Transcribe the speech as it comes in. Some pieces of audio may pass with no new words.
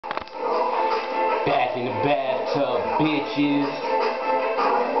back in the bathtub, bitches.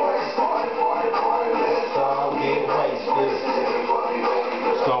 So I'm getting wasted.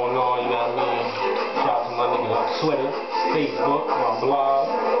 What's going on, you know what I mean? Shout out to my niggas on Twitter, Facebook, my blog.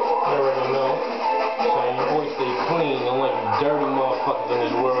 You already know. So your boy stay clean, don't let you dirty motherfuckers in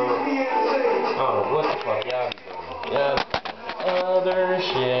this world. I don't know what the fuck y'all be doing. Other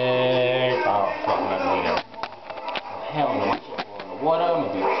shit. Oh, fuck my nigga. Hell no, my shit going in the water, I'm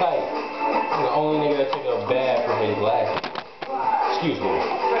gonna be tight. I'm the only nigga that took a bath from his glasses. Excuse me.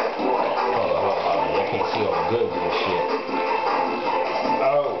 Hold on. I can't see all the good shit.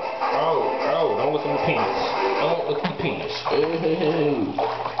 Oh, don't look at the penis. Don't look at the penis.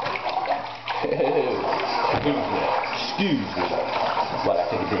 Excuse me. While I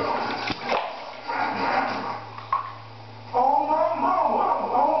take a drink.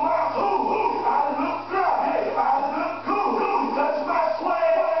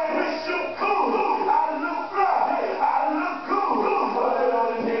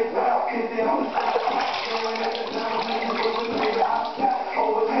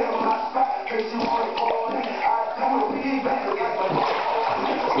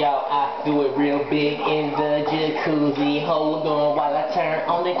 Yo, I do it real big in the jacuzzi. Hold on while I turn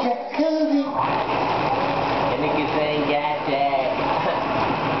on the jacuzzi. And niggas ain't got that.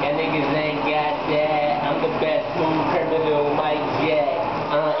 And niggas ain't got that. I'm the best smooth criminal, Mike Jack.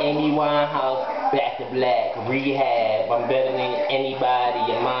 Amy Winehouse, back to black, rehab. I'm better than anybody.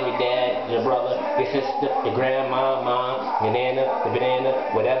 Your mommy, dad, your brother, your sister, your grandma, mom, your nana, the banana,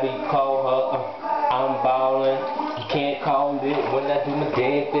 whatever you call her. I'm ballin', you can't call it when I do my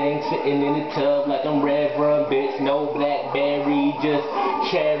damn thing, sitting in the tub like I'm Red Rum, bitch. No Blackberry, just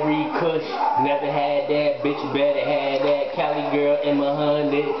cherry kush. Never had that, bitch. Better have that. Cali girl in my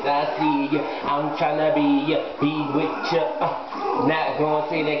hundreds, I see ya. I'm tryna be with ya. Not gonna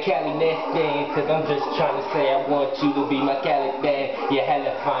say that Cali next thing, cause I'm just trying to say I want you to be my Cali thing. You're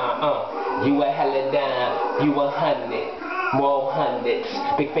hella fine, you a hella dime, you 100. More hundreds,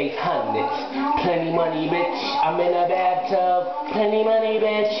 big face hundreds, plenty money, bitch. I'm in a bathtub, plenty money,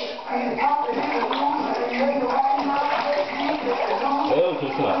 bitch. Oh,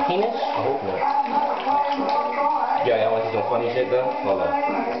 can you see my penis? I hope not. Yo, y'all want to see some funny shit though?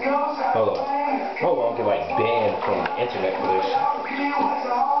 Hold on, I'll get like banned from the internet for this.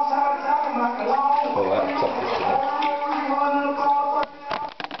 Hold on, I'll suck this shit up.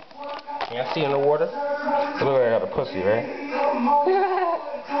 Can y'all see in the water? Look like I got a pussy, right?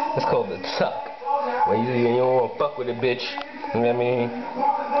 It's called the tuck. When you don't want to fuck with a bitch, you know what I mean?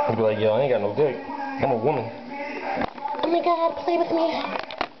 You be like, yo, I ain't got no dick. I'm a woman. Oh my god, play with me.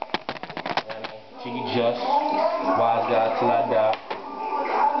 Jiggy Just, wise guy till I die.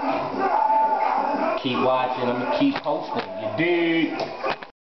 Keep watching, I'ma keep posting. You dig?